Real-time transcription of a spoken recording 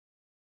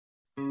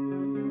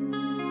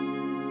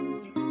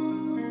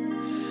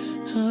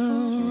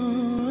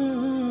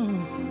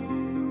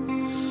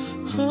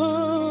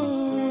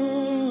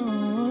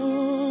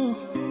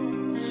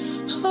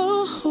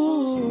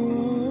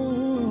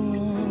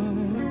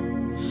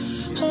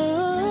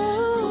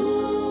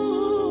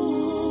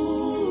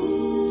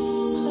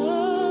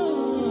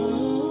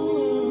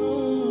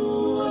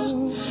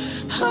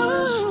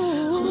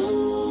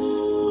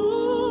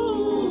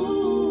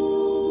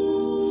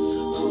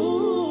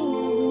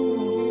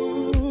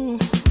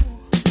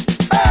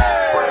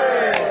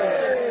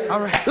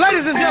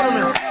Ladies and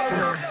gentlemen,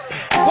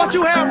 what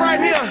you have right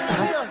here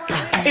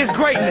is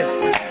greatness.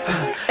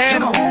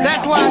 And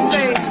that's why I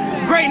say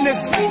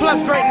greatness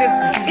plus greatness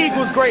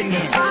equals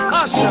greatness.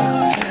 Usher,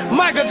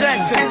 Michael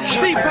Jackson,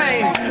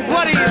 T-Pain,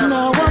 what is?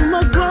 Now I'm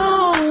a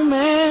grown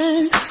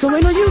man, so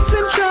ain't no use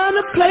in trying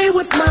to play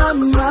with my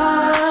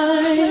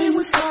mind.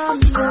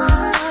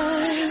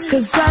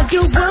 Cause I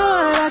do what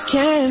I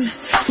can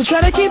to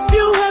try to keep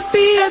you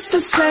happy at the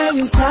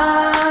same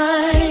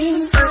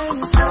time.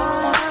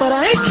 But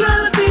I ain't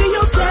trying to be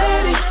your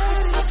daddy,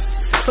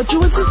 but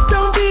you insist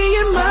on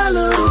being my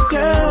little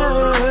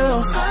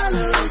girl.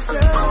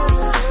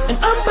 And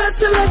I'm about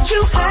to let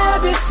you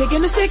have it,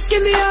 taking the stick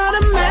in the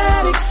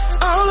automatic.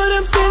 All of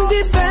them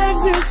Fendi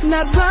bags is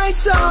not right,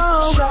 so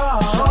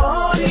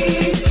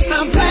shorty,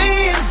 stop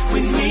playing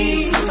with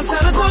me. I'm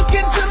tired of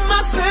talking to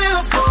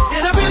myself,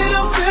 and I really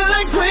don't feel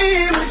like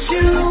playing with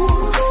you.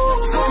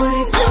 But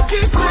if you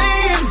keep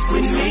playing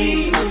with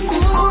me,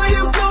 ooh,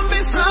 you gon' be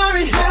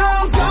sorry.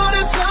 Hell,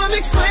 gonna some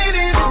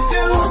explaining to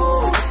do.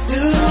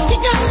 You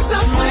gotta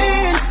stop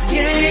playing,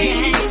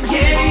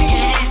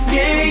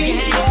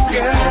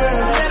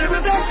 girl. Better be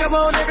back up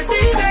on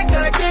everything that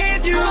I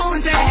gave you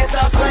until you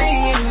stop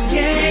playing,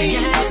 girl.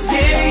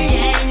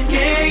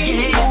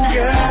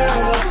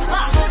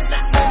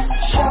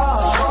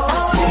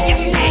 You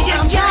say you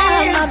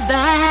got my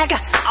back,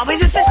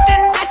 always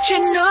insisting that you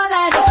know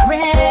that it's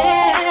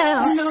real.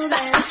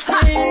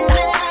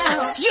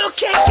 You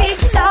can't keep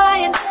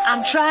lying.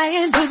 I'm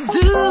trying to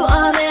do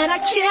all that I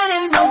can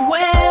in the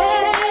way.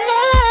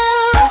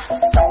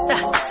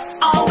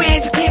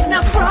 Always keep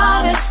no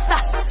promise.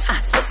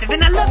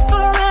 Saving our love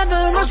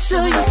forever, or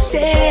so you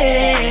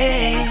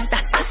say.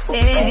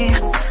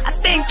 I'm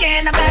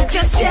thinking about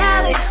your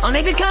jelly,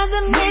 only because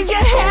it made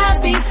you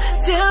happy.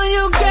 Tell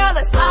you, girl,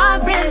 that I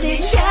really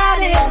had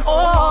it.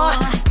 Oh,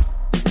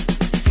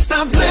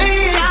 Stop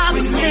playing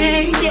with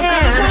me.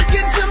 I'm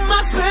talking to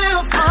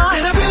myself,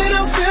 and I really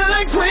don't feel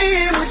like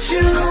playing with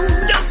you.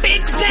 Don't be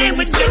playing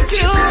with you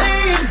too.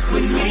 Playing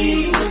with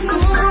me.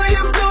 Ooh,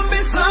 you gon'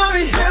 be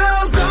sorry.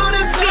 Hell,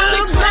 gonna stop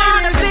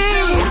explaining to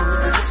you.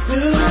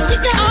 You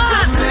gotta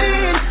stop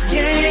playing.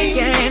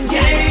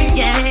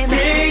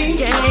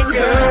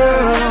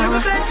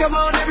 Girl. Come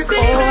on,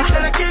 everything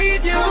that I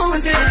gave you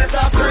until you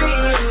stop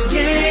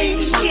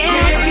playing.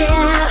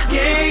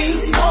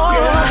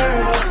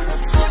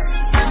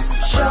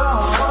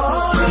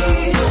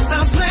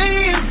 Stop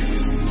playing.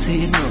 So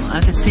you know,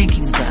 I've been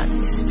thinking about it.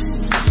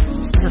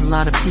 There's a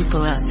lot of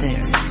people out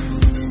there.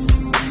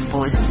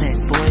 Boys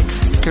playing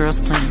boys, girls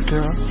playing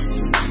girls.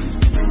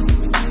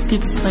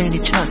 People playing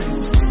each other.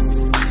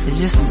 It's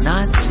just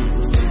nonsense.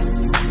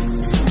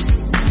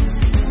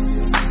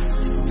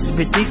 It's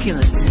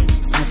ridiculous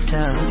things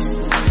that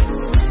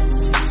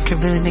can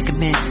really make a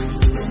man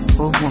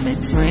or a woman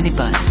or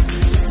anybody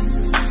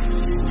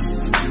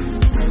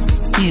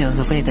feel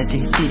the way that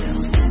they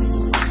feel.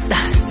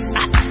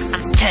 I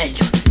tell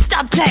you,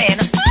 stop playing.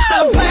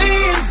 Stop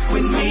playing